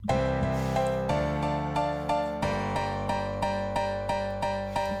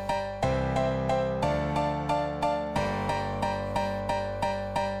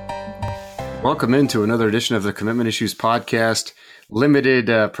Welcome into another edition of the Commitment Issues Podcast, limited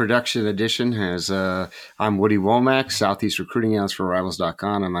production edition. As I'm Woody Womack, Southeast recruiting analyst for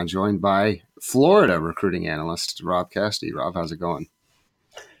Rivals.com, and I'm joined by Florida recruiting analyst Rob Cassidy. Rob, how's it going?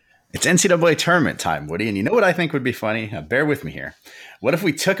 It's NCAA tournament time, Woody, and you know what I think would be funny? Bear with me here. What if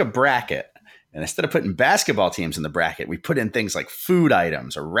we took a bracket and instead of putting basketball teams in the bracket, we put in things like food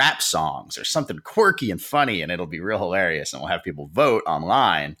items or rap songs or something quirky and funny, and it'll be real hilarious, and we'll have people vote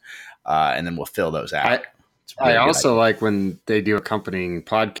online, and then we'll fill those out. I also like when they do accompanying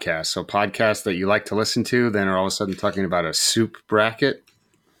podcasts. So podcasts that you like to listen to, then are all of a sudden talking about a soup bracket.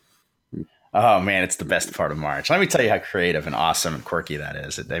 Oh, man, it's the best part of March. Let me tell you how creative and awesome and quirky that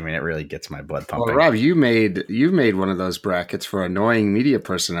is. It really gets my blood pumping. Well, Rob, you've made one of those brackets for annoying media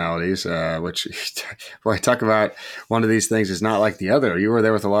personalities, which, well, I talk about one of these things is not like the other. You were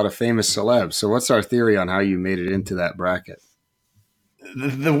there with a lot of famous celebs. So what's our theory on how you made it into that bracket?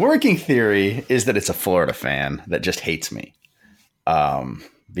 The working theory is that it's a Florida fan that just hates me.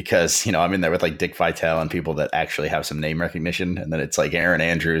 Because, I'm in there with like Dick Vitale and people that actually have some name recognition. And then it's like Aaron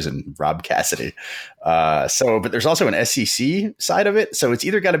Andrews and Rob Cassidy. But there's also an SEC side of it. So it's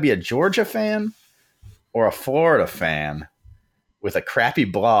either got to be a Georgia fan or a Florida fan with a crappy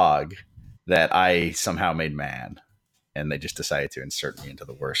blog that I somehow made mad. And they just decided to insert me into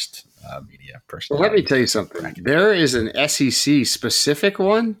the worst media person. Well, let me tell you something. There is an SEC specific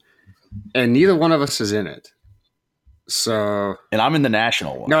one, and neither one of us is in it. So, and I'm in the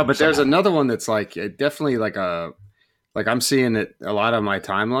national one. No, but there's another one that's like definitely like I'm seeing it a lot on my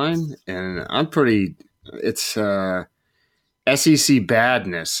timeline, and it's SEC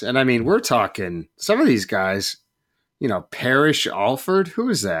badness. And I mean, we're talking some of these guys, Parrish Alford. Who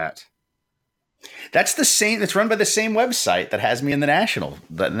is that? That's the same. It's run by the same website that has me in the national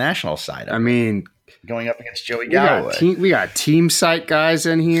side. I mean, going up against Joey Galloway. We got team site guys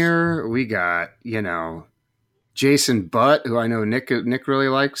in here. We got, Jason Butt, who I know Nick really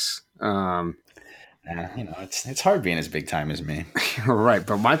likes. It's hard being as big time as me. Right.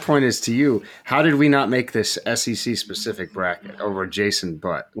 But my point is to you, how did we not make this SEC specific bracket over Jason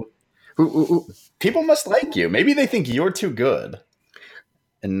Butt? Who people must like you. Maybe they think you're too good.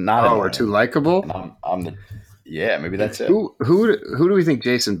 And not we're too likable. Maybe that's it. Who do we think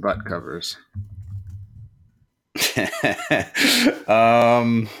Jason Butt covers?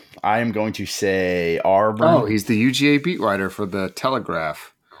 I am going to say Auburn. Oh, he's the UGA beat writer for the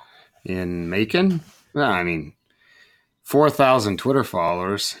Telegraph in Macon. Well, I mean, 4,000 Twitter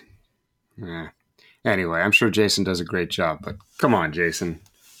followers. Anyway, I'm sure Jason does a great job. But come on, Jason.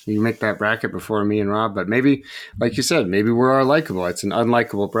 You make that bracket before me and Rob, but maybe, like you said, maybe we're unlikable. It's an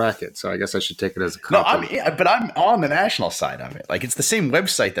unlikable bracket, so I guess I should take it as a compliment. No, but I'm on the national side of it. Like, it's the same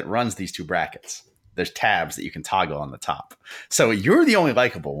website that runs these two brackets. There's tabs that you can toggle on the top. So you're the only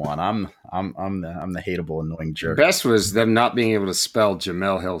likable one. I'm the hateable, annoying jerk. Best was them not being able to spell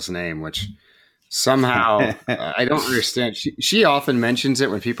Jemele Hill's name, which somehow I don't understand. She often mentions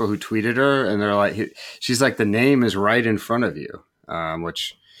it when people who tweeted her, and they're like, she's like, the name is right in front of you,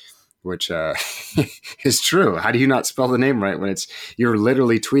 which is true. How do you not spell the name right when you're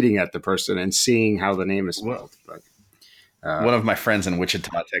literally tweeting at the person and seeing how the name is spelled? But one of my friends in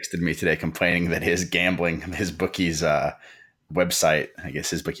Wichita texted me today complaining that his bookie's website, I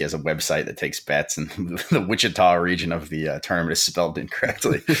guess his bookie has a website that takes bets, and the Wichita region of the tournament is spelled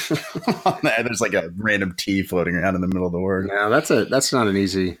incorrectly. There's like a random T floating around in the middle of the word. No, that's not an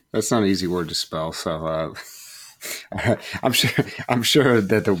easy word to spell. So I'm sure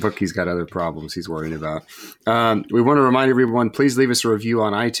that the bookie's got other problems he's worrying about. We want to remind everyone, please leave us a review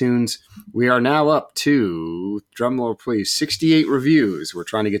on iTunes. We are now up to, drumroll please, 68 reviews. We're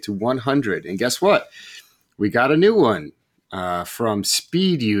trying to get to 100. And guess what? We got a new one from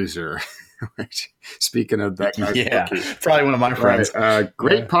Speed User. Speaking of that guy's bookie. Probably one of my friends.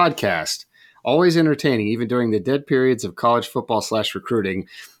 Great podcast. Always entertaining, even during the dead periods of college football / recruiting.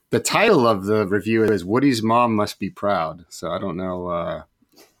 The title of the review is Woody's Mom Must Be Proud. So I don't know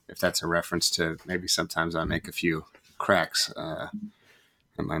if that's a reference to maybe sometimes I make a few cracks at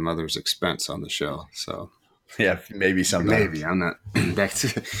my mother's expense on the show. So yeah, maybe sometimes. Maybe. I'm not.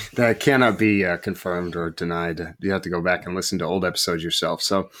 That cannot be confirmed or denied. You have to go back and listen to old episodes yourself.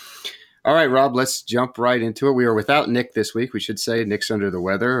 So, all right, Rob, let's jump right into it. We are without Nick this week. We should say Nick's under the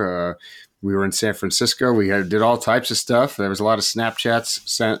weather. We were in San Francisco. We did all types of stuff. There was a lot of Snapchats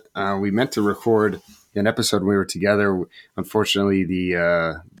sent. We meant to record an episode when we were together. Unfortunately,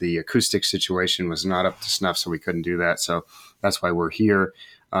 the acoustic situation was not up to snuff, so we couldn't do that. So that's why we're here.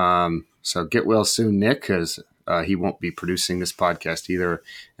 So get well soon, Nick, because he won't be producing this podcast either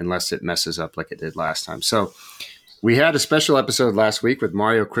unless it messes up like it did last time. So We had a special episode last week with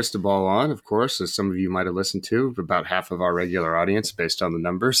Mario Cristobal on, of course, as some of you might have listened to, about half of our regular audience based on the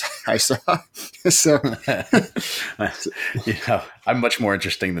numbers I saw. So, I'm much more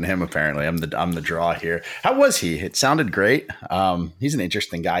interesting than him. Apparently, I'm the draw here. How was he? It sounded great. He's an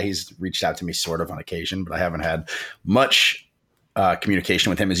interesting guy. He's reached out to me sort of on occasion, but I haven't had much communication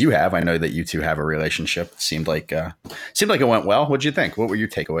with him as you have. I know that you two have a relationship. Seemed like it went well. What'd you think? What were your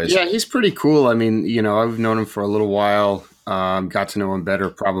takeaways? yeah, he's pretty cool. I mean, I've known him for a little while. Got to know him better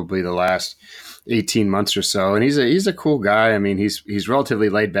probably the last 18 months or so, and he's a cool guy. I mean, he's relatively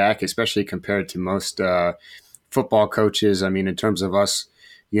laid back, especially compared to most football coaches. I mean, in terms of us,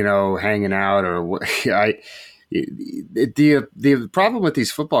 hanging out or the problem with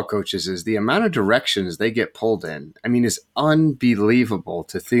these football coaches is the amount of directions they get pulled in. I mean, it's unbelievable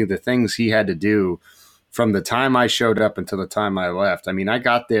to think the things he had to do from the time I showed up until the time I left. I mean, I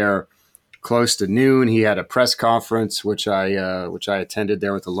got there close to noon. He had a press conference, which I attended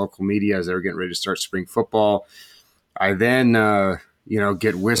there with the local media as they were getting ready to start spring football. I then,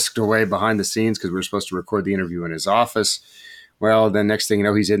 get whisked away behind the scenes because we were supposed to record the interview in his office. Well, then next thing you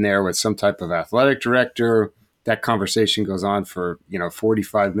know, he's in there with some type of athletic director. That conversation goes on for,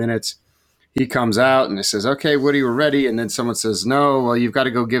 45 minutes. He comes out and he says, okay, Woody, we're ready. And then someone says, no, well, you've got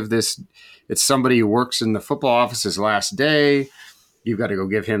to go give this. It's somebody who works in the football office's last day. You've got to go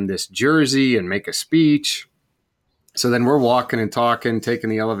give him this jersey and make a speech. So then we're walking and talking, taking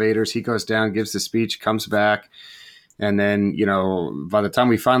the elevators. He goes down, gives the speech, comes back. And then, by the time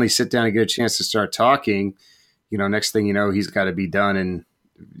we finally sit down and get a chance to start talking, next thing you know, he's got to be done in,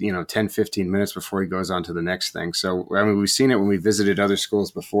 10, 15 minutes before he goes on to the next thing. So, I mean, we've seen it when we visited other schools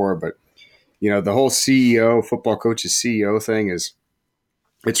before, but, the whole CEO, football coaches CEO thing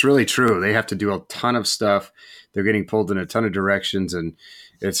it's really true. They have to do a ton of stuff. They're getting pulled in a ton of directions, and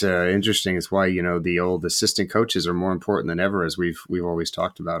it's interesting. It's why the old assistant coaches are more important than ever, as we've always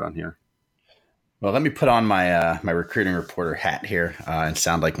talked about on here. Well, let me put on my my recruiting reporter hat here and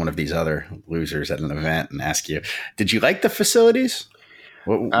sound like one of these other losers at an event and ask you: did you like the facilities?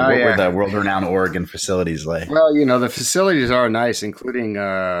 What were the world-renowned Oregon facilities like? Well, the facilities are nice, including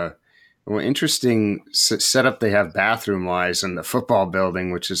interesting setup they have bathroom-wise in the football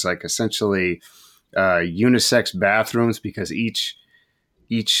building, which is like essentially unisex bathrooms because each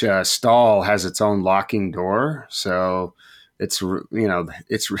stall has its own locking door. So it's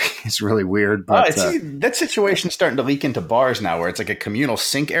it's really weird. But that situation's starting to leak into bars now, where it's like a communal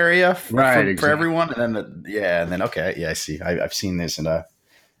sink area for everyone, and then I see. I've seen this in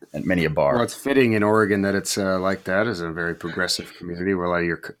many a bar. Well, it's fitting in Oregon that it's like that. It's a very progressive community where a lot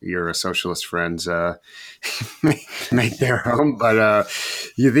of your socialist friends make their home. But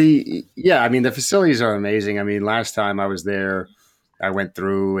I mean, the facilities are amazing. I mean, last time I was there, I went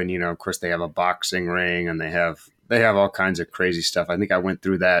through, and of course, they have a boxing ring, and they have all kinds of crazy stuff. I think I went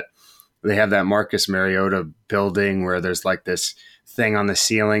through that. They have that Marcus Mariota building where there's like this thing on the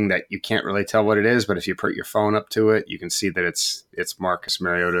ceiling that you can't really tell what it is, but if you put your phone up to it, you can see that it's Marcus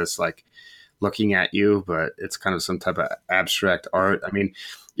Mariota. It's like looking at you, but it's kind of some type of abstract art. I mean,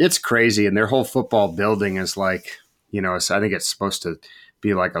 it's crazy. And their whole football building is like, I think it's supposed to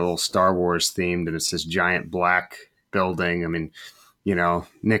be like a little Star Wars themed, and it's this giant black building. I mean,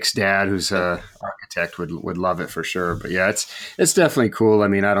 Nick's dad, who's a architect, would love it for sure. But yeah, it's definitely cool. I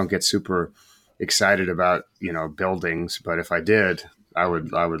mean, I don't get super excited about buildings, but if I did, I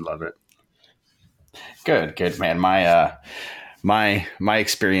would love it. Good man. My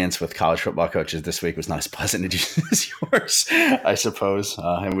experience with college football coaches this week was not as pleasant as yours, I suppose.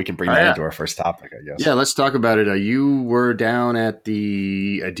 And we can bring that into our first topic, I guess. Yeah, let's talk about it. You were down at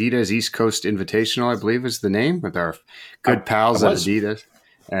the Adidas East Coast Invitational, I believe is the name, with our good pals at Adidas.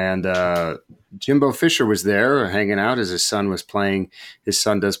 And Jimbo Fisher was there hanging out as his son was playing. His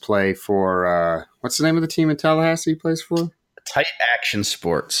son does play for, what's the name of the team in Tallahassee he plays for? Tight Action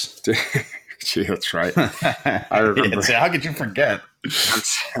Sports. Gee, that's right. I remember. How could you forget?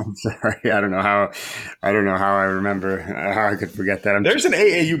 I'm sorry. I don't know how I remember how I could forget that. There's an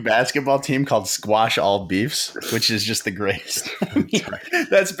AAU basketball team called Squash All Beefs, which is just the greatest.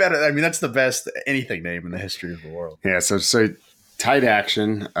 That's better. I mean, that's the best anything name in the history of the world. Yeah. So Tight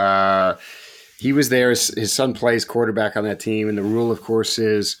Action. He was there. His son plays quarterback on that team, and the rule, of course,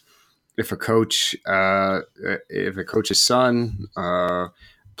 is if a coach's son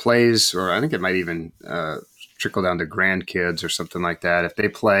plays, or I think it might even trickle down to grandkids or something like that. If they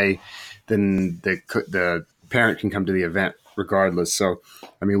play, then the parent can come to the event regardless. So,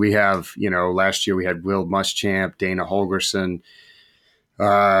 I mean, we have, last year we had Will Muschamp, Dana Holgerson,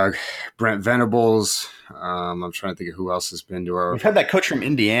 uh, Brent Venables. I'm trying to think of who else has been to our. We've had that coach from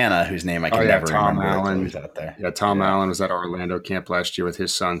Indiana whose name I Oh can yeah, never Tom remember. That's Allen. always out there. Yeah, Tom Yeah. Allen was at our Orlando camp last year with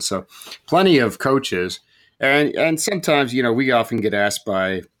his son. So plenty of coaches, and sometimes we often get asked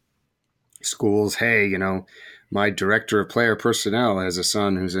by schools, hey, my director of player personnel has a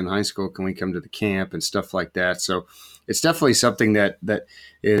son who's in high school. Can we come to the camp and stuff like that? So it's definitely something that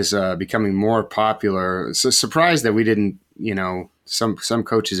is becoming more popular. So surprised that we didn't, some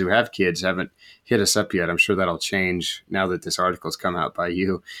coaches who have kids haven't hit us up yet. I'm sure that'll change now that this article's come out by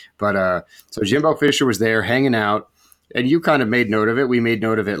you. But so Jimbo Fisher was there hanging out. And you kind of made note of it. We made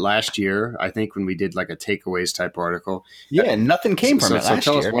note of it last year, I think, when we did like a takeaways type article. Yeah, nothing came from it last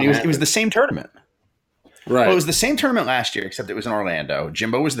tell us year. I what mean, it was happened. the same tournament. Right. Well, it was the same tournament last year, except it was in Orlando.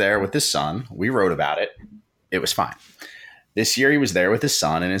 Jimbo was there with his son. We wrote about it. It was fine. This year, he was there with his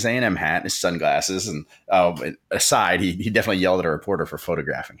son in his A&M hat and his sunglasses. And aside, he definitely yelled at a reporter for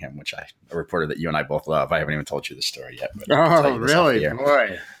photographing him, a reporter that you and I both love. I haven't even told you the story yet. But Oh, really?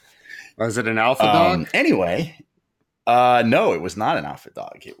 Boy. Was it an alpha dog? Anyway, no, it was not an alpha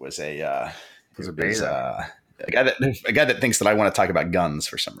dog. It was a a guy that thinks that I want to talk about guns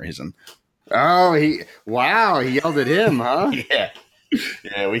for some reason. Oh, he yelled at him, huh?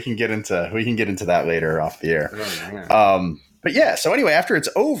 Yeah, we can get into that later off the air. Oh, but yeah, so anyway, after it's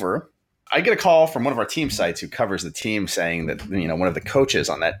over, I get a call from one of our team sites who covers the team saying that one of the coaches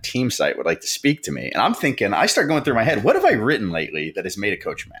on that team site would like to speak to me. And I'm thinking, I start going through my head, what have I written lately that has made a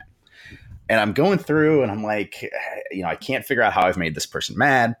coach mad? And I'm going through and I'm like, I can't figure out how I've made this person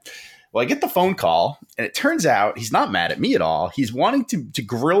mad. Well, I get the phone call and it turns out he's not mad at me at all. He's wanting to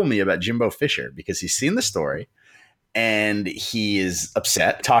grill me about Jimbo Fisher because he's seen the story and he is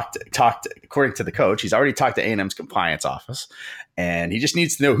upset. Talked according to the coach. He's already talked to A&M's compliance office and he just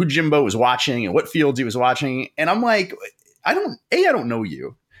needs to know who Jimbo was watching and what fields he was watching. And I'm like, I don't know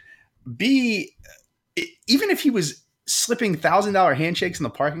you. B, even if he was slipping $1,000 handshakes in the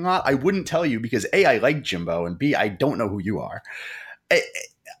parking lot, I wouldn't tell you because A, I like Jimbo, and B, I don't know who you are.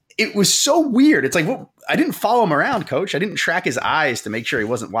 It was so weird. It's like, well, I didn't follow him around, coach. I didn't track his eyes to make sure he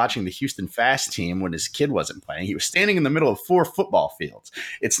wasn't watching the Houston Fast team when his kid wasn't playing. He was standing in the middle of 4 football fields.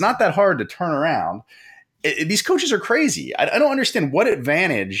 It's not that hard to turn around. These coaches are crazy. I don't understand what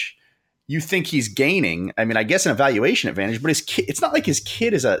advantage you think he's gaining. I mean, I guess an evaluation advantage, but his kid, it's not like his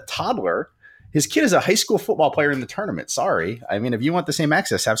kid is a toddler. His kid is a high school football player in the tournament. Sorry. I mean, if you want the same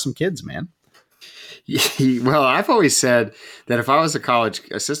access, have some kids, man. Well, I've always said that if I was a college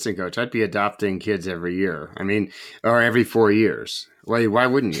assistant coach, I'd be adopting kids every year. I mean, or every 4 years. Why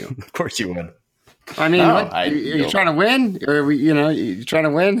wouldn't you? Of course you would. I mean, are you trying to win? Or you trying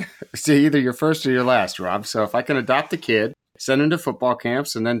to win? It's either your first or your last, Rob. So if I can adopt a kid, send him to football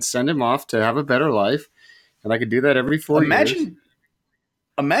camps, and then send him off to have a better life, and I could do that every 4 years.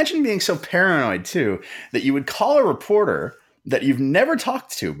 Imagine being so paranoid, too, that you would call a reporter that you've never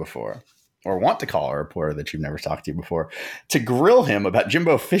talked to before, or want to call a reporter that you've never talked to before, to grill him about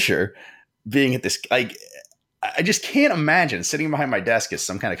Jimbo Fisher being at this. Like, I just can't imagine sitting behind my desk as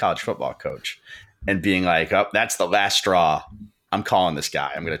some kind of college football coach and being like, oh, that's the last straw. I'm calling this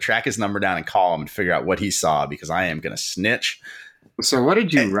guy. I'm going to track his number down and call him and figure out what he saw because I am going to snitch. So what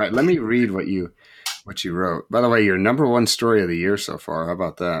did you write? Let me read what you wrote. By the way, your number one story of the year so far. How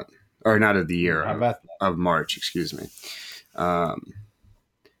about that? Or not of the year. How about of March, excuse me.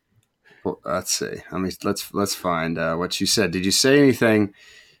 Well, let's see. Let's find what you said. Did you say anything?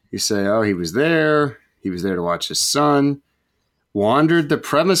 You say, oh, he was there. He was there to watch his son. Wandered the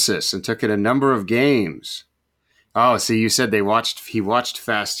premises and took in a number of games. Oh, see, you said he watched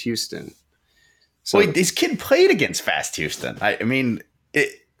Fast Houston. So well, his kid played against Fast Houston. I mean,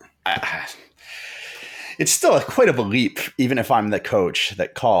 it's still quite of a leap, even if I'm the coach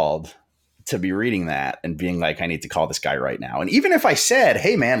that called, to be reading that and being like, I need to call this guy right now. And even if I said,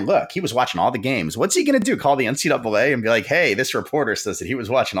 hey, man, look, he was watching all the games. What's he going to do? Call the NCAA and be like, hey, this reporter says that he was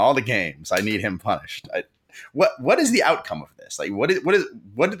watching all the games. I need him punished. What is the outcome of this? Like, what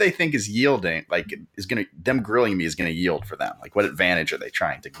do they think is yielding? Like, them grilling me is going to yield for them? Like, what advantage are they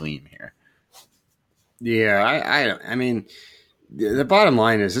trying to glean here? Yeah, I mean, the bottom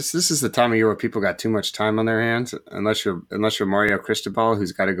line is this is the time of year where people got too much time on their hands, unless you're Mario Cristobal,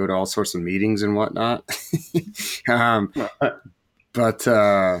 who's got to go to all sorts of meetings and whatnot. But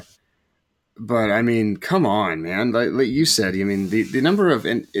I mean, come on, man. Like you said, I mean, the number of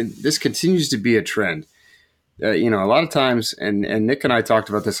and this continues to be a trend. A lot of times, and Nick and I talked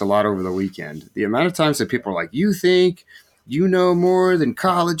about this a lot over the weekend. The amount of times that people are like, you think you know more than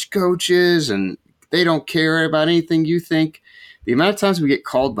college coaches, and they don't care about anything you think. The amount of times we get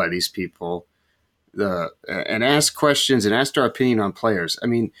called by these people and ask questions and asked our opinion on players. I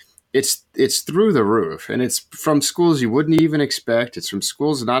mean, it's through the roof, and it's from schools you wouldn't even expect. It's from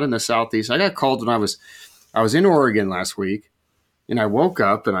schools not in the Southeast. I got called when I was in Oregon last week, and I woke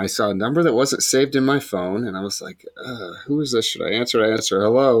up and I saw a number that wasn't saved in my phone, and I was like, "Who is this? Should I answer?" I answer,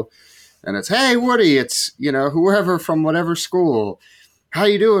 "Hello," and it's, "Hey, Woody, it's whoever from whatever school. How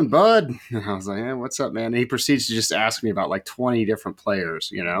you doing, bud?" And I was like, "What's up, man?" And he proceeds to just ask me about like 20 different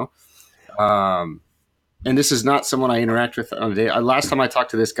players, Um, and this is not someone I interact with on a day. Last time I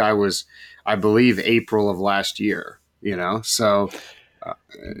talked to this guy was, I believe, April of last year. So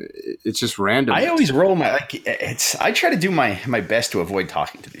it's just random. I always roll I try to do my best to avoid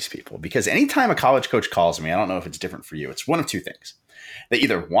talking to these people, because anytime a college coach calls me, I don't know if it's different for you. It's one of two things: they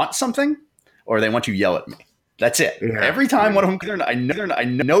either want something or they want you to yell at me. That's it. Yeah. Every time one of them, I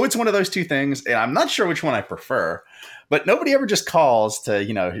know it's one of those two things, and I'm not sure which one I prefer. But nobody ever just calls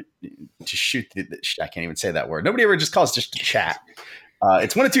to shoot. I can't even say that word. Nobody ever just calls just to chat.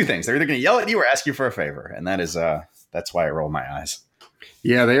 It's one of two things: they're either going to yell at you or ask you for a favor, and that's why I roll my eyes.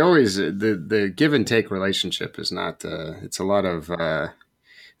 Yeah, they always the give and take relationship is not. It's a lot of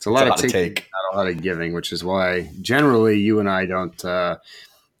take, not a lot of giving, which is why generally you and I don't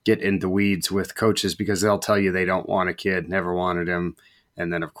get in the weeds with coaches, because they'll tell you they don't want a kid, never wanted him,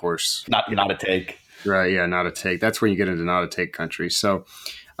 and then of course not a take. Right, yeah, not a take. That's when you get into not a take country. So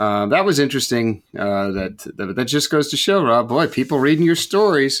that was interesting. That just goes to show, Rob, boy, people reading your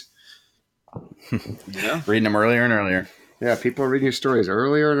stories. Reading them earlier and earlier. Yeah, people are reading your stories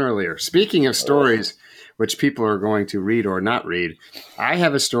earlier and earlier. Speaking of stories, which people are going to read or not read, I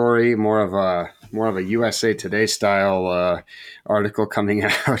have a story, more of a USA Today style article coming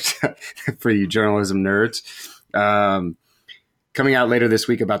out for you journalism nerds. Coming out later this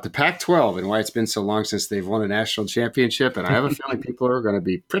week about the Pac-12 and why it's been so long since they've won a national championship. And I have a feeling people are going to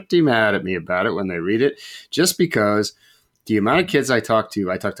be pretty mad at me about it when they read it, just because the amount of kids I talked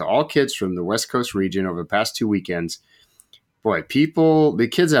to all kids from the West Coast region over the past 2 weekends. Boy, the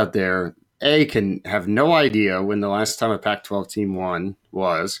kids out there, can have no idea when the last time a Pac-12 team won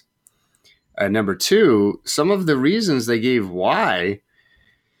was. And number two, some of the reasons they gave why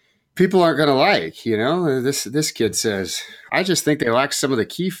people aren't going to like. This kid says, I just think they lack some of the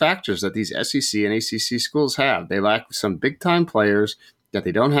key factors that these SEC and ACC schools have. They lack some big-time players that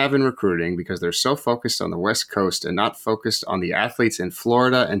they don't have in recruiting because they're so focused on the West Coast and not focused on the athletes in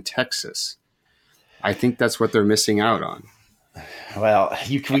Florida and Texas. I think that's what they're missing out on. Well,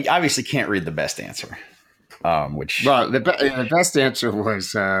 we obviously can't read the best answer. The best answer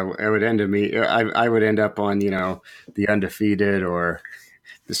was it would end I would end up on the undefeated or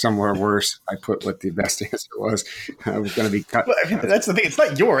somewhere worse. I put what the best answer was. I was going to be cut. Well, that's the thing. It's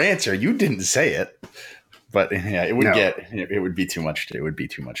not your answer. You didn't say it, but yeah, it would be too much. It would be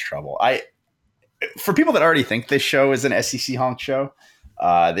too much trouble. For people that already think this show is an SEC honk show,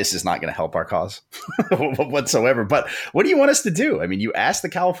 this is not going to help our cause whatsoever. But what do you want us to do? I mean, you ask the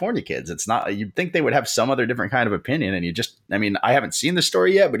California kids. It's not, you'd think they would have some other different kind of opinion. And I haven't seen the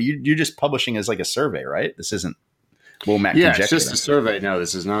story yet, but you're just publishing as like a survey, right? This isn't. Well, Matt, it's just a survey. No,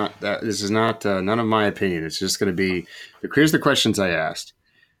 this is not none of my opinion. It's just going to be, here's the questions I asked.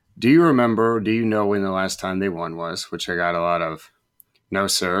 Do you remember, do you know when the last time they won was? Which I got a lot of, no,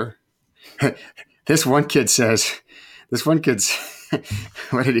 sir. This one kid,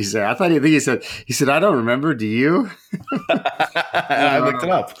 what did he say? I think he said, I don't remember. Do you? I looked it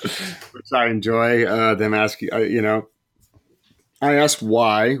up. Which I enjoy them asking, I asked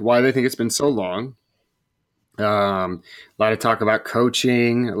why they think it's been so long. A lot of talk about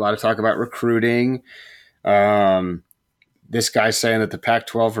coaching, a lot of talk about recruiting. This guy's saying that the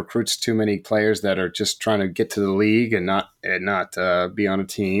Pac-12 recruits too many players that are just trying to get to the league and not be on a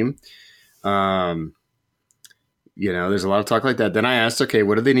team. There's a lot of talk like that. Then I asked, okay,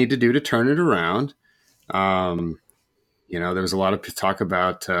 what do they need to do to turn it around? There was a lot of talk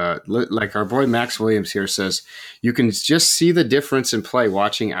about, like our boy Max Williams here says, you can just see the difference in play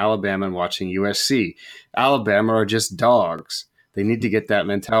watching Alabama and watching USC. Alabama are just dogs. They need to get that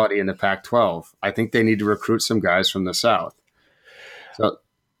mentality in the Pac-12. I think they need to recruit some guys from the South.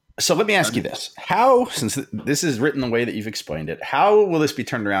 So let me ask you this. How, since this is written the way that you've explained it, how will this be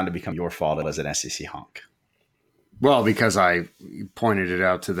turned around to become your fault as an SEC honk? Well, because I pointed it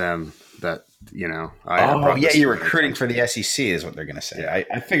out to them that, you're recruiting for the SEC is what they're going to say. Yeah.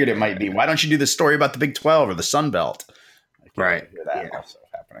 I figured it might be. Why don't you do the story about the Big 12 or the Sun Belt? Right. Hear that also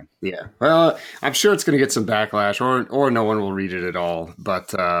happening. Yeah. Well, I'm sure it's going to get some backlash or no one will read it at all.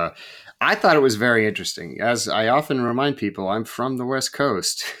 But I thought it was very interesting. As I often remind people, I'm from the West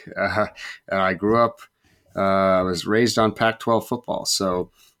Coast. I grew up, I was raised on Pac-12 football. So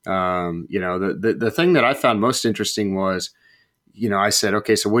The thing that I found most interesting was, I said,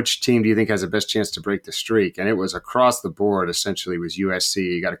 okay, so which team do you think has the best chance to break the streak? And it was across the board. Essentially, was USC.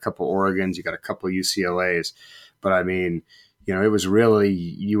 You got a couple Oregons, you got a couple UCLA's, but I mean, it was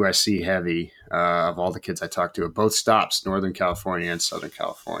really USC heavy of all the kids I talked to at both stops, Northern California and Southern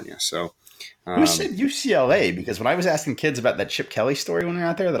California. So. Who said UCLA? Because when I was asking kids about that Chip Kelly story when we were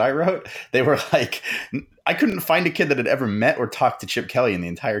out there that I wrote, they were like, I couldn't find a kid that had ever met or talked to Chip Kelly in the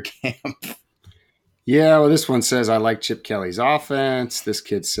entire camp. Yeah, well, this one says, I like Chip Kelly's offense. This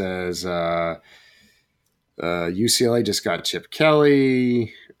kid says UCLA just got Chip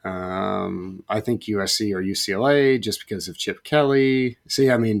Kelly. I think USC or UCLA just because of Chip Kelly.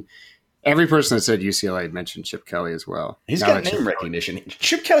 See, I mean, every person that said UCLA mentioned Chip Kelly as well. He's got name recognition.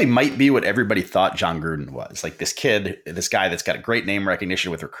 Chip Kelly might be what everybody thought John Gruden was. Like this guy that's got a great name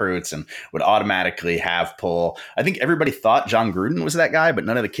recognition with recruits and would automatically have pull. I think everybody thought John Gruden was that guy, but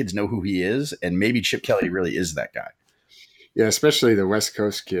none of the kids know who he is. And maybe Chip Kelly really is that guy. Yeah, especially the West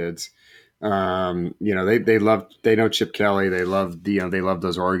Coast kids. They know Chip Kelly. They love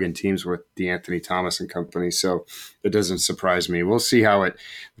those Oregon teams with DeAnthony Thomas and company. So it doesn't surprise me. We'll see how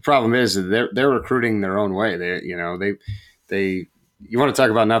the problem is they're recruiting their own way. You want to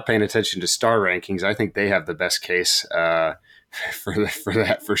talk about not paying attention to star rankings. I think they have the best case for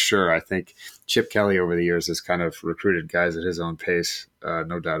that for sure. I think Chip Kelly over the years has kind of recruited guys at his own pace.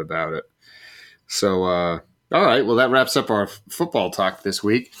 No doubt about it. So, all right. Well, that wraps up our football talk this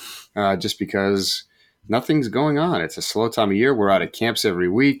week. Just because nothing's going on. It's a slow time of year. We're out at camps every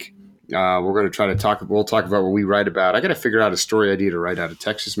week. We're going to try to we'll talk about what we write about. I got to figure out a story idea to write out of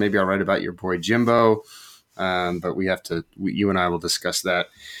Texas. Maybe I'll write about your boy Jimbo. But you and I will discuss that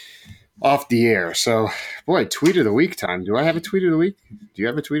off the air. So, boy, tweet of the week time. Do I have a tweet of the week? Do you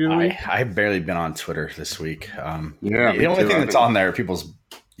have a tweet of the week? I've barely been on Twitter this week. The only thing that's on there are people's,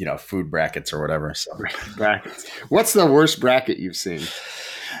 food brackets or whatever. So. Brackets. What's the worst bracket you've seen?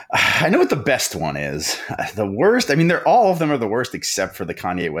 I know what the best one is. The worst, I mean, all of them are the worst except for the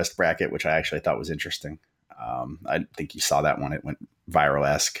Kanye West bracket, which I actually thought was interesting. I think you saw that one. It went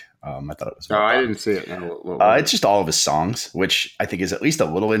viral-esque. I thought it was. No, I didn't see it. No, it's just all of his songs, which I think is at least a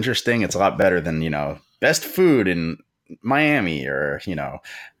little interesting. It's a lot better than, best food in Miami or,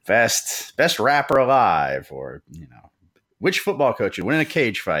 best rapper alive or, which football coach would win in a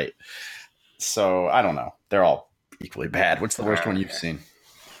cage fight. So I don't know. They're all equally bad. What's the worst one you've seen?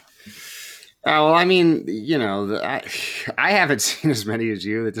 Well, I mean, I haven't seen as many as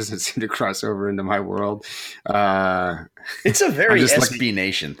you. That doesn't seem to cross over into my world. It's a very SB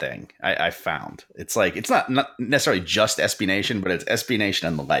Nation thing. I found it's like it's not necessarily just SB Nation, but it's SB Nation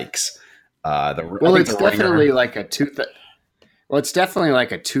and the likes. It's definitely like a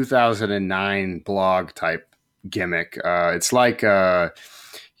 2009 blog type gimmick. It's like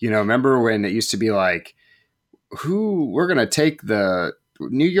remember when it used to be like, we're going to take the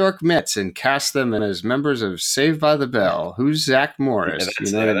New York Mets and cast them as members of Saved by the Bell. Who's Zach Morris?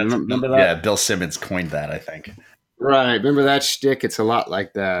 Remember that? Yeah, Bill Simmons coined that, I think. Right. Remember that shtick? It's a lot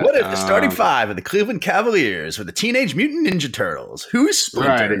like that. What if the starting five of the Cleveland Cavaliers were the Teenage Mutant Ninja Turtles? Who's Splinter?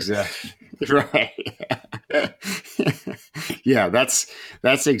 Right, exactly. Right. Yeah, that's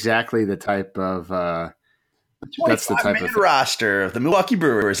exactly the type of that's the type of roster of the Milwaukee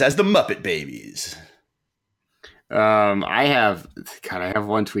Brewers as the Muppet Babies. I have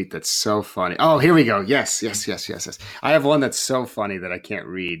one tweet that's so funny. Oh, here we go. Yes. I have one that's so funny that I can't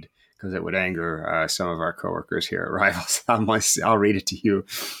read because it would anger some of our coworkers here at Rivals. I'll read it to you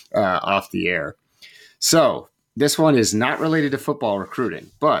off the air. So this one is not related to football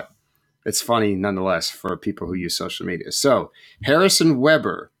recruiting, but it's funny nonetheless for people who use social media. So Harrison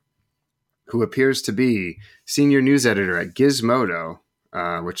Weber, who appears to be senior news editor at Gizmodo,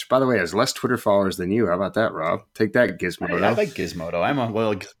 which, by the way, has less Twitter followers than you. How about that, Rob? Take that, Gizmodo. I like Gizmodo. I'm a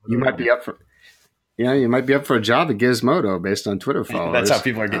loyal Gizmodo. You might be up for a job at Gizmodo based on Twitter followers. That's how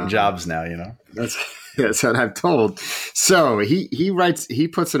people are getting jobs now, That's what I'm told. So he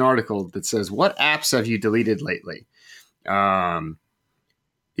puts an article that says, "What apps have you deleted lately?"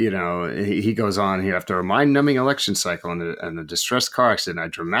 He goes on here, after a mind-numbing election cycle and a distressed car accident, I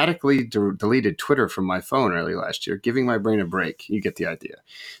dramatically deleted Twitter from my phone early last year, giving my brain a break. You get the idea.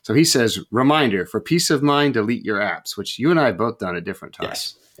 So he says, reminder, for peace of mind, delete your apps, which you and I have both done at different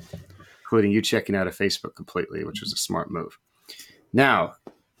times, including you checking out of Facebook completely, which was a smart move. Now,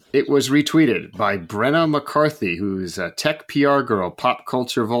 it was retweeted by Brenna McCarthy, who's a tech PR girl, pop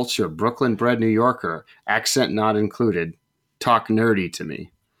culture vulture, Brooklyn-bred New Yorker, accent not included, talk nerdy to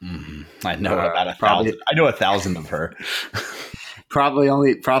me. Mm-hmm. I know about 1,000. I know 1,000 of her. probably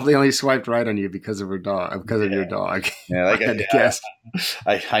only swiped right on you because of her dog, because of your dog. Yeah, I had to guess.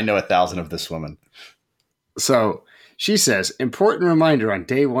 I know 1,000 of this woman. So she says, important reminder on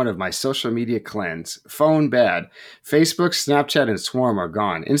day one of my social media cleanse. Phone bad. Facebook, Snapchat, and Swarm are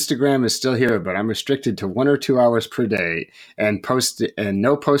gone. Instagram is still here, but I'm restricted to 1 or 2 hours per day and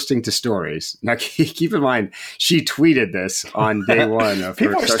no posting to stories. Now, keep in mind, she tweeted this on day one of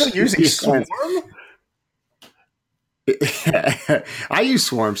People her are still using Swarm? I use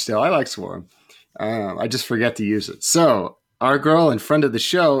Swarm still. I like Swarm. I just forget to use it. So our girl and friend of the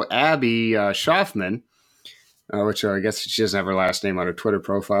show, Abby Schaffman, which I guess she doesn't have her last name on her Twitter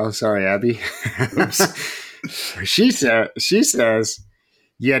profile. Sorry, Abby. She says,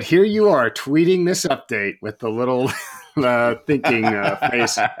 yet here you are tweeting this update with the little thinking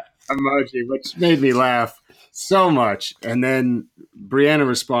face emoji, which made me laugh so much. And then Brianna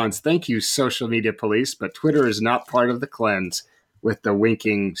responds, thank you, social media police, but Twitter is not part of the cleanse, with the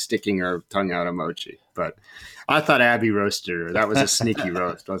winking, sticking her tongue out emoji. But I thought Abby roasted her. That was a sneaky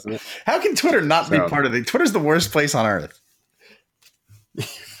roast, wasn't it? How can Twitter not be part of it? Twitter's the worst place on earth.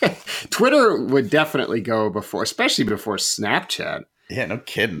 Twitter would definitely go before, especially before Snapchat. Yeah, no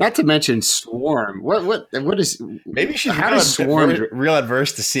kidding. Not to mention Swarm. What is? Maybe she's how does Swarm real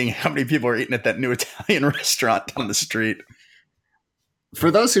adverse to seeing how many people are eating at that new Italian restaurant down the street. For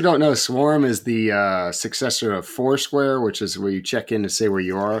those who don't know, Swarm is the successor of Foursquare, which is where you check in to say where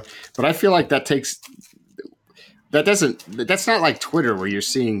you are. But I feel like that's not like Twitter, where you're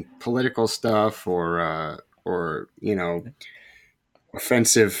seeing political stuff or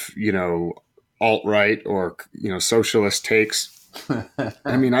offensive, alt-right or, socialist takes.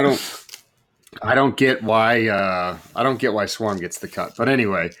 I mean, I don't get why Swarm gets the cut. But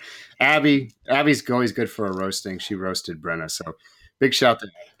anyway, Abby's always good for a roasting. She roasted Brenna, so big shout to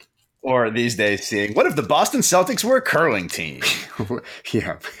her. Or these days seeing, what if the Boston Celtics were a curling team?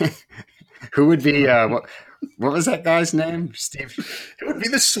 Yeah. Who would be what was that guy's name? Steve. Who would be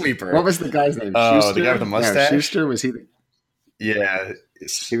the sweeper? What was the guy's name? Oh, the guy with the mustache? No, Schuster, was he? Yeah.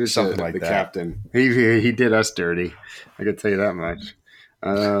 He was something like the captain. He did us dirty. I can tell you that much.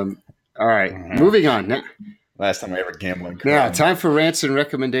 All right. Moving on. Last time I ever gambled. Now, time for rants and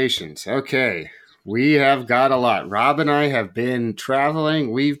recommendations. Okay. We have got a lot. Rob and I have been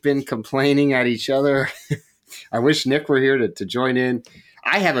traveling. We've been complaining at each other. I wish Nick were here to join in.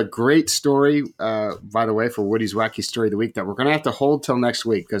 I have a great story, by the way, for Woody's Wacky Story of the Week that we're going to have to hold till next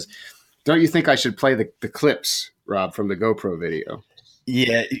week, because don't you think I should play the clips, Rob, from the GoPro video?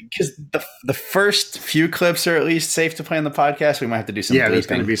 Yeah, because the first few clips are at least safe to play on the podcast. We might have to do some there's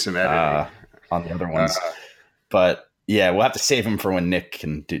going to be some editing on the other ones. But yeah, we'll have to save him for when Nick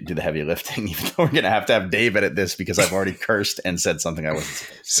can do the heavy lifting, even though we're going to have Dave edit this because I've already cursed and said something I wasn't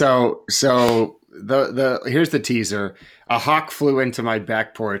supposed to. So here's the teaser. A hawk flew into my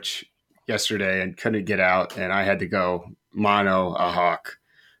back porch yesterday and couldn't get out, and I had to go mono a hawk.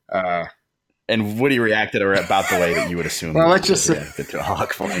 And Woody reacted about the way that you would assume. Well, let's just say to a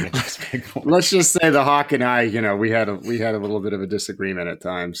hawk flying into his big porch. Let's just say the hawk and I, we had a little bit of a disagreement at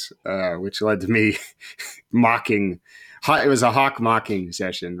times, which led to me mocking. It was a hawk mocking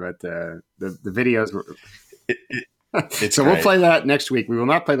session, but the videos were. So we'll play that next week. We will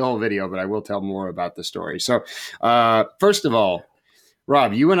not play the whole video, but I will tell more about the story. So, first of all,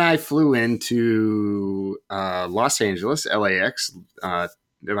 Rob, you and I flew into Los Angeles, LAX,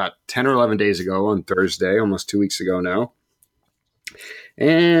 about 10 or 11 days ago on Thursday, almost 2 weeks ago now.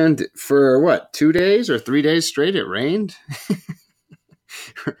 And for 2 days or 3 days straight, it rained.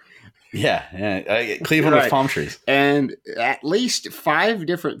 Yeah. Cleveland with palm trees. And at least 5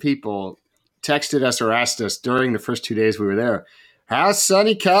 different people texted us or asked us during the first 2 days we were there, how's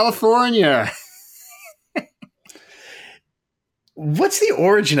sunny California? What's the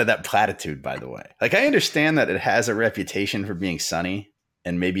origin of that platitude, by the way? Like, I understand that it has a reputation for being sunny,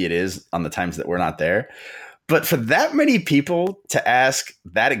 and maybe it is on the times that we're not there. But for that many people to ask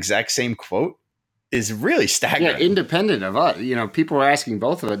that exact same quote is really staggering. Yeah, independent of us. People were asking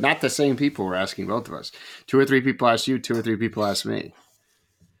both of us. Not the same people were asking both of us. 2 or 3 people asked you, 2 or 3 people asked me.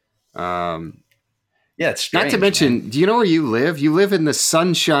 Yeah, it's strange, not to mention, do you know where you live? You live in the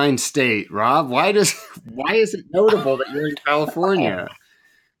Sunshine State, Rob. Why is it notable that you're in California?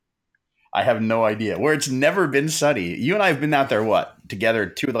 I have no idea. Where it's never been sunny. You and I have been out there, together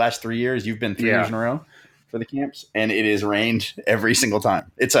 2 of the last 3 years? You've been 3 years in a row for the camps, and it has rained every single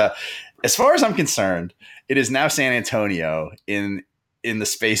time. As far as I'm concerned, it is now San Antonio in the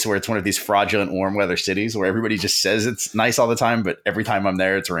space where it's one of these fraudulent warm weather cities where everybody just says it's nice all the time, but every time I'm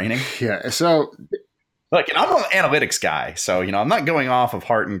there, it's raining. Yeah. So Look, and I'm an analytics guy, so I'm not going off of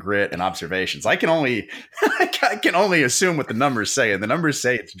heart and grit and observations. I can only assume what the numbers say, and the numbers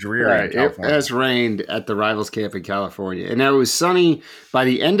say it's dreary in California. It has rained at the Rivals camp in California, and it was sunny by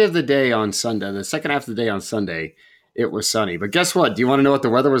the end of the day on Sunday. The second half of the day on Sunday, it was sunny. But guess what? Do you want to know what the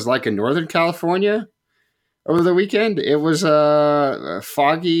weather was like in Northern California over the weekend? It was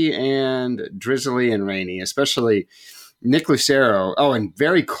foggy and drizzly and rainy, especially Nick Lucero. Oh, and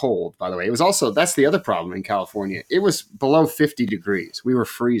very cold, by the way. It was also, that's the other problem in California. It was below 50 degrees. We were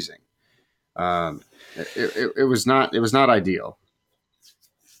freezing. It was not ideal.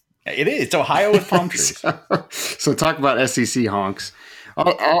 It is. It's Ohio with palm trees. So talk about SEC honks.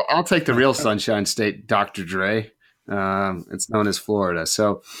 I'll take the real Sunshine State, Dr. Dre. It's known as Florida.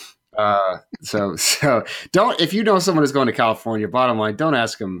 So don't, if you know someone who's going to California, bottom line, don't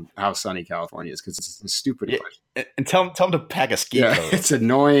ask them how sunny California is, because it's a stupid question. And tell them to pack a ski coat. It's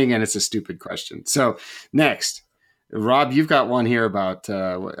annoying and it's a stupid question. So next, Rob, you've got one here about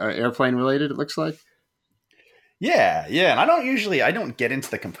airplane related, it looks like. Yeah. And I don't get into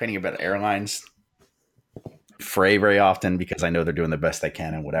the complaining about airlines fray very often, because I know they're doing the best they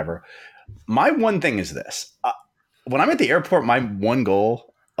can and whatever. My one thing is this. When I'm at the airport, my one goal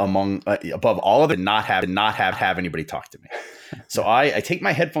above all of it, not have anybody talk to me. So I take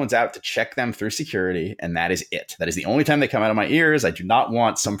my headphones out to check them through security, and that is it. That is the only time they come out of my ears. I do not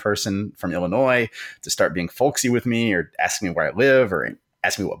want some person from Illinois to start being folksy with me, or ask me where I live, or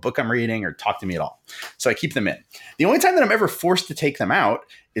ask me what book I'm reading, or talk to me at all. So I keep them in. The only time that I'm ever forced to take them out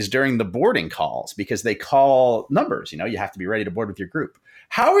is during the boarding calls, because they call numbers. You have to be ready to board with your group.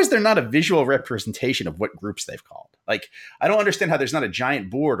 How is there not a visual representation of what groups they've called? Like, I don't understand how there's not a giant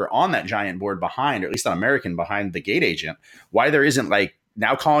board, or on that giant board behind, or at least on American, behind the gate agent, why there isn't like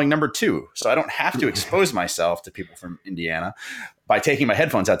now calling number 2. So I don't have to expose myself to people from Indiana by taking my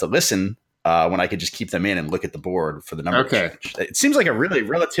headphones out to listen, when I could just keep them in and look at the board for the number. Okay. Change. It seems like a really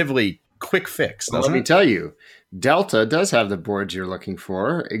relatively quick fix. Well, let me tell you, Delta does have the boards you're looking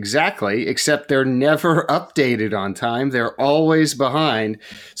for. Exactly. Except they're never updated on time. They're always behind.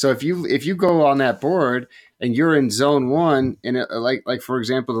 So if you go on that board and you're in zone 1, and like for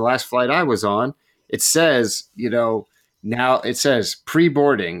example, the last flight I was on, it says, now it says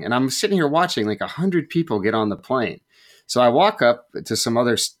pre-boarding, and I'm sitting here watching like 100 people get on the plane. So I walk up to some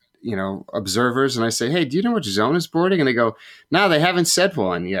other observers, and I say, "Hey, do you know which zone is boarding?" And they go, "No, they haven't said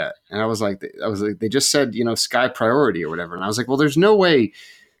one yet." And I was like, they just said, sky priority or whatever. And I was like, well, there's no way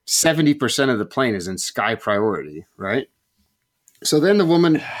 70% of the plane is in sky priority, right? So then the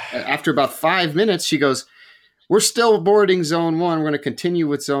woman, after about 5 minutes, she goes, "We're still boarding zone 1. We're going to continue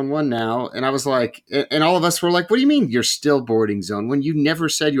with zone 1 now." And I was like, and all of us were like, "What do you mean you're still boarding zone 1? You never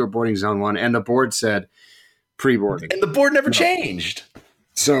said you were boarding zone 1." And the board said pre-boarding. And the board never changed.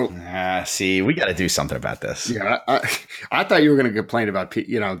 So, see, we got to do something about this. Yeah, I thought you were going to complain about,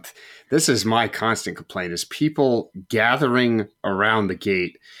 this is my constant complaint, is people gathering around the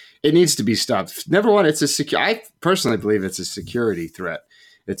gate. It needs to be stopped. Number one, I personally believe it's a security threat.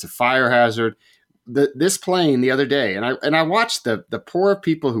 It's a fire hazard. This plane the other day, and I watched the poor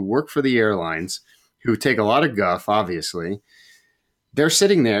people who work for the airlines, who take a lot of guff, obviously. They're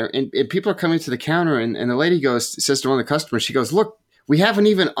sitting there, and people are coming to the counter, and the lady says to one of the customers, she goes, "Look, we haven't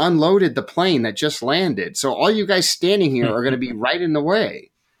even unloaded the plane that just landed. So all you guys standing here are going to be right in the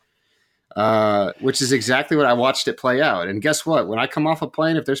way," which is exactly what I watched it play out. And guess what? When I come off a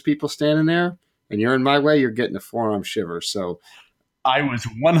plane, if there's people standing there and you're in my way, you're getting a forearm shiver. So I was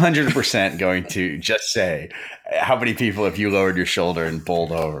 100% going to just say, how many people have you lowered your shoulder and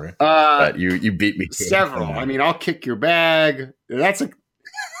bowled over? But you beat me. Several. I mean, I'll kick your bag. That's a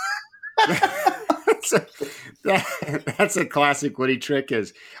classic Woody trick.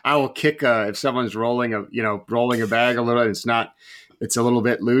 Is I will kick if someone's rolling a bag a little, and it's a little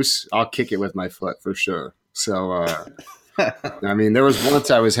bit loose, I'll kick it with my foot for sure. So I mean, there was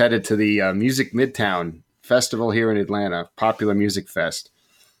once I was headed to the Music Midtown Festival here in Atlanta, Popular Music Fest.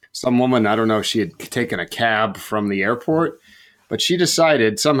 Some woman, I don't know if she had taken a cab from the airport, but she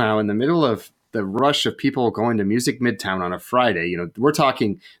decided somehow in the middle of the rush of people going to Music Midtown on a Friday, we're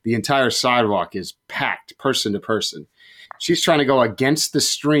talking the entire sidewalk is packed person to person. She's trying to go against the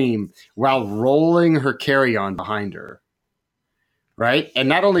stream while rolling her carry-on behind her. Right. And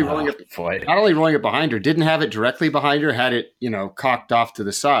not only rolling it behind her, didn't have it directly behind her, had it, cocked off to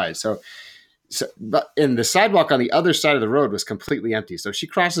the side. But the sidewalk on the other side of the road was completely empty. So she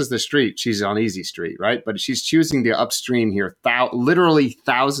crosses the street. She's on Easy Street, right? But she's choosing the upstream here. Literally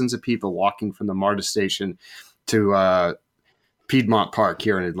thousands of people walking from the MARTA station to Piedmont Park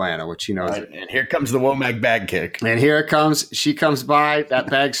here in Atlanta, which and here comes the Womack bag kick. And here it comes. She comes by. That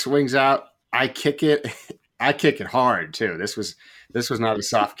bag swings out. I kick it. I kick it hard too. This was not a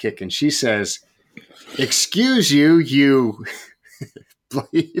soft kick. And she says, "Excuse you, you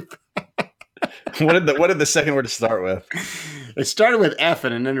bleep." What did the second word start with? It started with F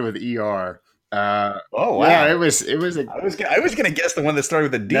and it ended with ER. Oh wow! Yeah, it was a I was gonna guess the one that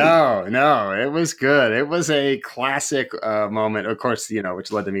started with a D. no, it was good. It was a classic moment, of course,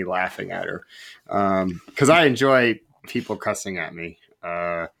 which led to me laughing at her because I enjoy people cussing at me.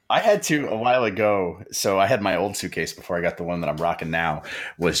 I had to a while ago. So I had my old suitcase before I got the one that I'm rocking now.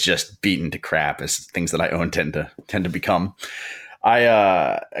 Was just beaten to crap, as things that I own tend to become.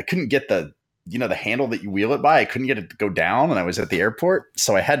 I couldn't get the handle that you wheel it by. I couldn't get it to go down, and I was at the airport,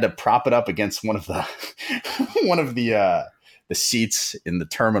 so I had to prop it up against one of the the seats in the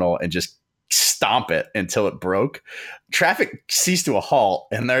terminal and just stomp it until it broke. Traffic ceased to a halt,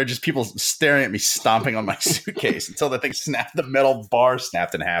 and there are just people staring at me stomping on my suitcase until the thing snapped. The metal bar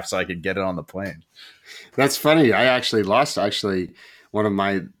snapped in half, so I could get it on the plane. That's funny. I actually lost one of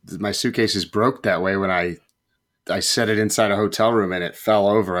my suitcases broke that way when I set it inside a hotel room and it fell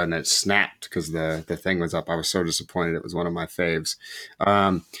over and it snapped because the thing was up. I was so disappointed. It was one of my faves.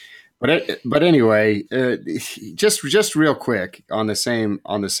 But anyway, just real quick on the same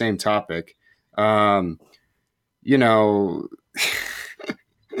topic,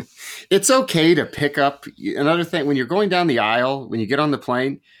 it's okay to pick up another thing when you're going down the aisle, when you get on the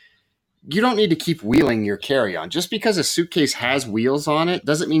plane. You don't need to keep wheeling your carry-on. Just because a suitcase has wheels on it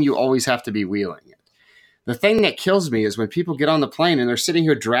doesn't mean you always have to be wheeling it. The thing that kills me is when people get on the plane and they're sitting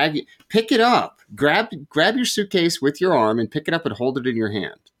here dragging, pick it up, grab your suitcase with your arm and pick it up and hold it in your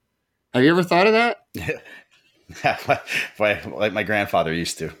hand. Have you ever thought of that? Like my grandfather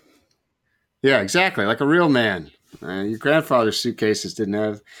used to. Yeah, exactly. Like a real man. Your grandfather's suitcases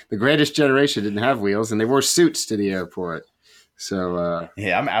the greatest generation didn't have wheels and they wore suits to the airport. So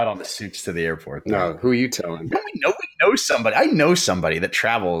yeah, I'm out on the suits to the airport. Though. No, who are you telling? We know somebody. I know somebody that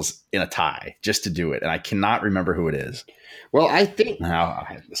travels in a tie just to do it, and I cannot remember who it is. Well, I think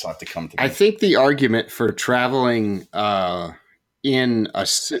this will have to come to me. I think the argument for traveling in a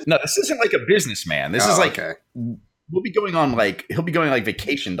no, this isn't like a businessman. This is like he'll be going on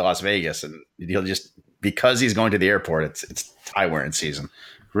vacation to Las Vegas, and he'll just because he's going to the airport. It's tie wearing season.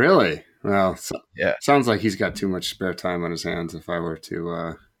 Really? Well, yeah. Sounds like he's got too much spare time on his hands. If I were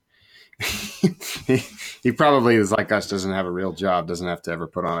to, he probably is like us, doesn't have a real job, doesn't have to ever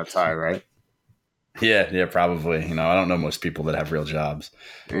put on a tie, right? Yeah, probably. I don't know most people that have real jobs.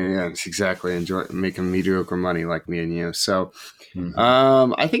 Yeah, it's exactly. Enjoy making mediocre money like me and you. So,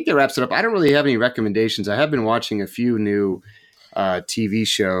 I think that wraps it up. I don't really have any recommendations. I have been watching a few new TV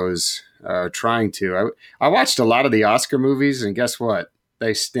shows. Trying to. I watched a lot of the Oscar movies, and guess what?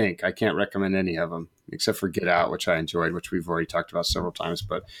 They stink. I can't recommend any of them except for Get Out, which I enjoyed, which we've already talked about several times.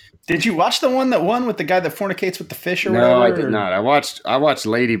 But did you watch the one that won with the guy that fornicates with the fish or whatever? No, I did not. I watched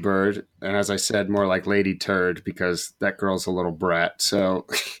Lady Bird, and as I said, more like Lady Turd because that girl's a little brat. So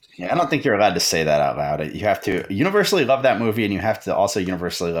yeah, I don't think you're allowed to say that out loud. You have to universally love that movie, and you have to also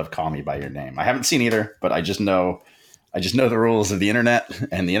universally love Call Me by Your Name. I haven't seen either, but I just know the rules of the internet,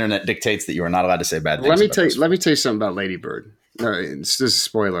 and the internet dictates that you are not allowed to say bad things. Let me tell you something about Lady Bird. This is a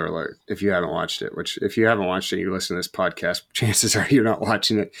spoiler alert if you haven't watched it, which if you haven't watched it, you listen to this podcast, chances are you're not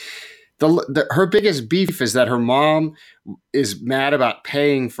watching it. Her biggest beef is that her mom is mad about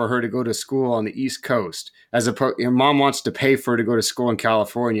paying for her to go to school on the East Coast. Her mom wants to pay for her to go to school in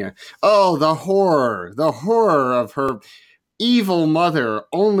California. Oh, the horror of her evil mother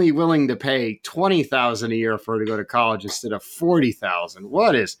only willing to pay $20,000 a year for her to go to college instead of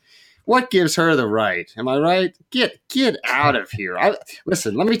 $40,000. What gives her the right? Am I right? Get out of here.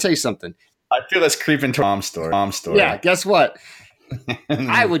 Listen, let me tell you something. I feel that's creeping to mom's story. Yeah, guess what?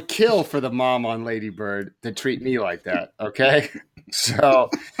 I would kill for the mom on Lady Bird to treat me like that, okay?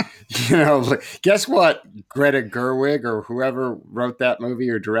 So, guess what? Greta Gerwig or whoever wrote that movie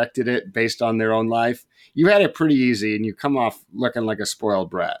or directed it based on their own life, you had it pretty easy and you come off looking like a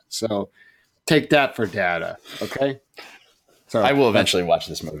spoiled brat. So take that for data, okay? So I will eventually watch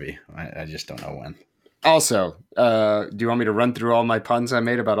this movie. I just don't know when. Also, do you want me to run through all my puns I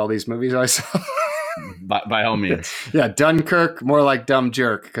made about all these movies I saw? By all means. Yeah, Dunkirk, more like Dumb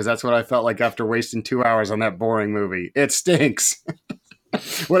Jerk, because that's what I felt like after wasting 2 hours on that boring movie. It stinks.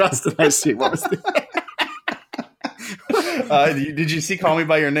 What else did I see? What was did you see Call Me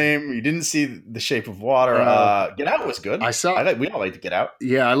by Your Name? You didn't see The Shape of Water. Get Out was good. We all liked Get Out.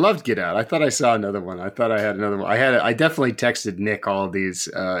 Yeah, I loved Get Out. I thought I saw another one. I thought I had another one. I definitely texted Nick all of these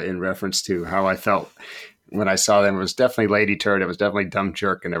in reference to how I felt when I saw them. It was definitely Lady Turd. It was definitely Dumb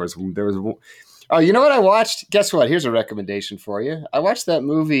Jerk, and there was. Oh, you know what I watched? Guess what? Here's a recommendation for you. I watched that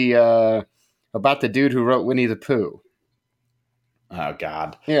movie about the dude who wrote Winnie the Pooh. Oh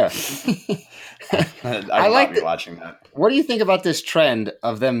God. Yeah. I will not be watching that. What do you think about this trend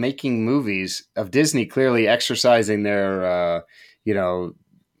of them making movies, of Disney clearly exercising their,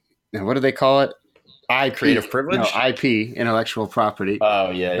 what do they call it? IP, Creative privilege? No, IP, intellectual property.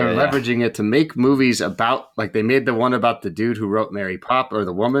 Oh, yeah, They're yeah. leveraging it to make movies about, like they made the one about the dude who wrote Mary Poppins, or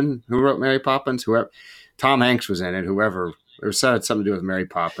the woman who wrote Mary Poppins, whoever. Tom Hanks was in it, whoever. It had something to do with Mary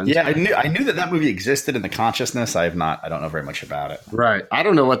Poppins. Yeah, I knew that movie existed in the consciousness. I don't know very much about it. Right. I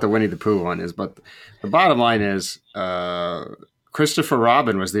don't know what the Winnie the Pooh one is, but the bottom line is Christopher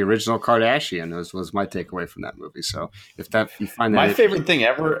Robin was the original Kardashian, was my takeaway from that movie. So if you find that... My favorite thing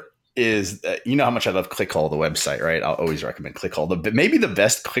ever is, you know how much I love ClickHole, the website, right? I'll always recommend ClickHole. But maybe the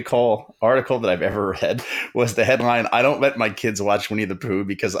best ClickHole article that I've ever read was the headline, "I don't let my kids watch Winnie the Pooh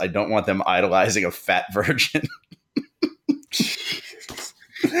because I don't want them idolizing a fat virgin."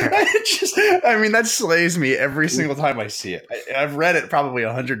 That slays me every single time I see it. I've read it probably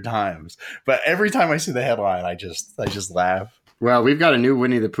 100 times, but every time I see the headline, I just laugh. Well, we've got a new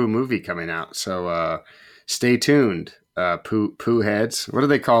Winnie the Pooh movie coming out, so stay tuned. Pooh heads. What do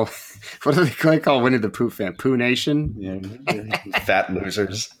they call? What do they call Winnie the Pooh fan? Pooh Nation. Yeah. Fat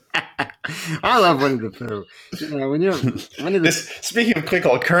losers. I love Winnie the Pooh. Speaking of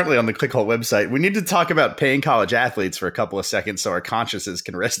ClickHole, currently on the ClickHole website, we need to talk about paying college athletes for a couple of seconds so our consciences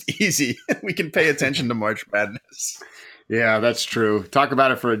can rest easy and we can pay attention to March Madness. Yeah, that's true. Talk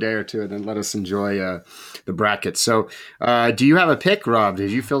about it for a day or two and then let us enjoy the bracket. So do you have a pick, Rob?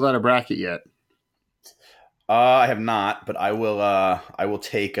 Did you fill out a bracket yet? I have not, but I will. I will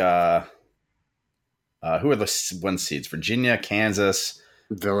take. Who are the 1 seeds? Virginia, Kansas,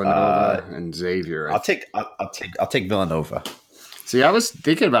 Villanova, and Xavier. I'll take Villanova. See, I was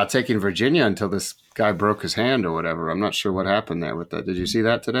thinking about taking Virginia until this guy broke his hand or whatever. I'm not sure what happened there with that. Did you see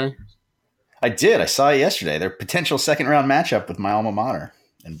that today? I did. I saw it yesterday. Their potential second round matchup with my alma mater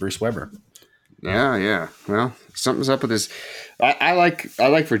and Bruce Weber. Yeah. Well, something's up with this. I like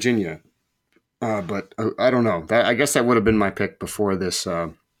Virginia. But I don't know. I guess that would have been my pick before this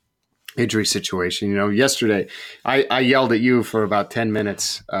injury situation. Yesterday I yelled at you for about 10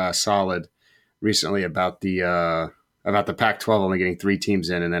 minutes solid recently about the Pac-12 only getting 3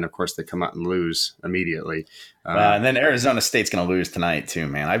 teams in, and then of course they come out and lose immediately. And then Arizona State's going to lose tonight too,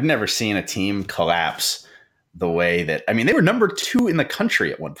 man. I've never seen a team collapse the way that. I mean, they were number 2 in the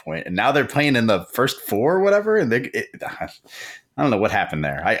country at one point, and now they're playing in the first 4 or whatever, and I don't know what happened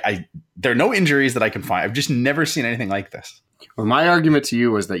there. There are no injuries that I can find. I've just never seen anything like this. Well, my argument to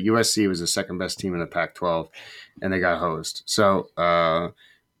you was that USC was the second best team in the Pac-12, and they got hosed. So,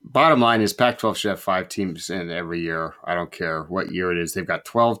 bottom line is Pac-12 should have 5 teams in every year. I don't care what year it is. They've got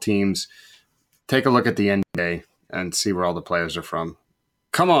 12 teams. Take a look at the NBA and see where all the players are from.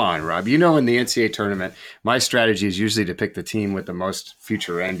 Come on, Rob. In the NCAA tournament, my strategy is usually to pick the team with the most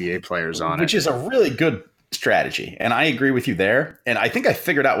future NBA players on it. Which is a really good strategy. And I agree with you there. And I think I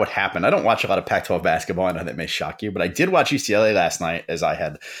figured out what happened. I don't watch a lot of Pac-12 basketball. I know that may shock you, but I did watch UCLA last night as I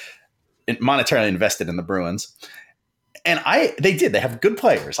had monetarily invested in the Bruins. And they have good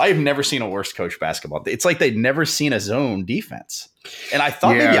players. I have never seen a worse coach basketball. It's like they'd never seen a zone defense. And I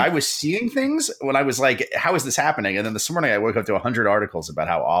thought maybe I was seeing things when I was like, how is this happening? And then this morning I woke up to 100 articles about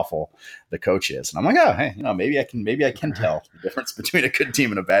how awful the coach is. And I'm like, oh, hey, maybe I can tell the difference between a good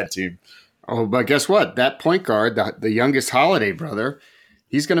team and a bad team. Oh, but guess what? That point guard, the youngest Holiday brother,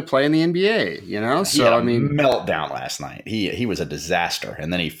 he's going to play in the NBA, So, he had a meltdown last night. He was a disaster.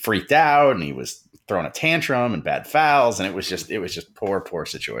 And then he freaked out and he was throwing a tantrum and bad fouls. And it was just poor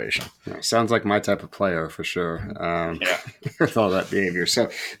situation. Sounds like my type of player for sure. With all that behavior. So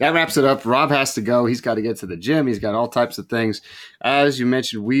that wraps it up. Rob has to go. He's got to get to the gym. He's got all types of things. As you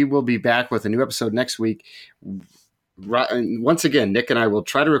mentioned, we will be back with a new episode next week. Once again, Nick and I will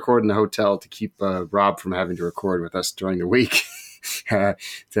try to record in the hotel to keep Rob from having to record with us during the week.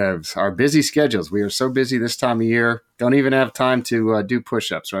 Our busy schedules. We are so busy this time of year. Don't even have time to do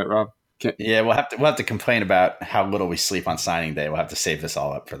push-ups, right, Rob? Yeah, we'll have to complain about how little we sleep on signing day. We'll have to save this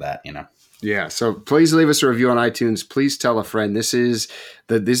all up for that, Yeah, so please leave us a review on iTunes. Please tell a friend. This is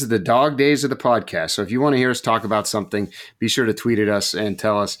the dog days of the podcast. So if you want to hear us talk about something, be sure to tweet at us and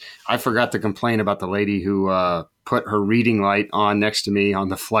tell us. I forgot to complain about the lady who put her reading light on next to me on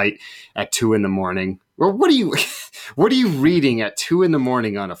the flight at 2 a.m. Well, what are you reading at 2 a.m.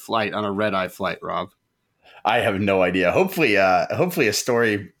 on a flight, on a red-eye flight, Rob? I have no idea. Hopefully a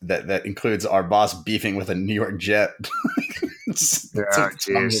story that includes our boss beefing with a New York jet. I'm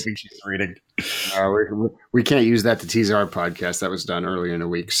hoping she's reading. We can't use that to tease our podcast. That was done earlier in the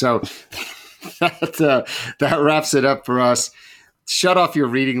week. So that wraps it up for us. Shut off your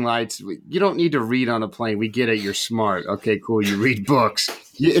reading lights. You don't need to read on a plane. We get it. You're smart. Okay, cool. You read books.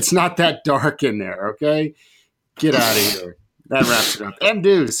 It's not that dark in there, okay? Get out of here. That wraps it up. M.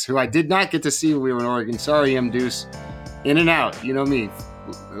 Deuce, who I did not get to see when we were in Oregon. Sorry, M. Deuce. In and out. You know me.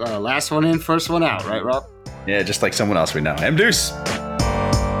 Last one in, first one out, right, Rob? Yeah, just like someone else we know. M. Deuce.